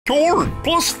corn,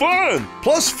 plus fun,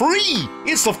 plus free.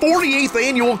 It's the 48th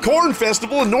Annual Corn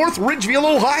Festival in North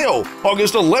Ridgeville, Ohio,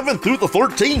 August 11th through the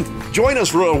 13th. Join us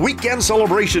for a weekend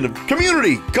celebration of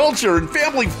community, culture, and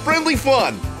family-friendly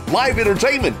fun, live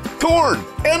entertainment, corn,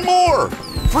 and more.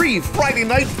 Free Friday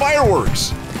night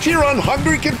fireworks. Cheer on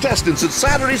hungry contestants at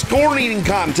Saturday's corn eating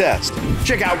contest.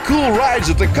 Check out cool rides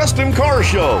at the Custom Car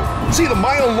Show. See the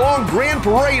mile-long Grand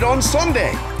Parade on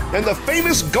Sunday. And the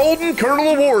famous Golden Colonel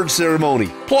Awards ceremony.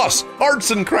 Plus,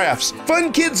 arts and crafts,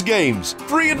 fun kids games,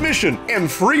 free admission, and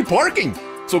free parking.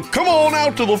 So come on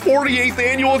out to the 48th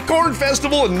Annual Corn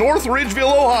Festival in North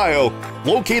Ridgeville, Ohio,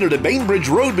 located at Bainbridge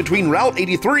Road between Route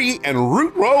 83 and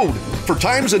Root Road. For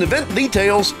times and event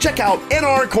details, check out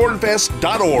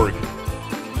nrcornfest.org.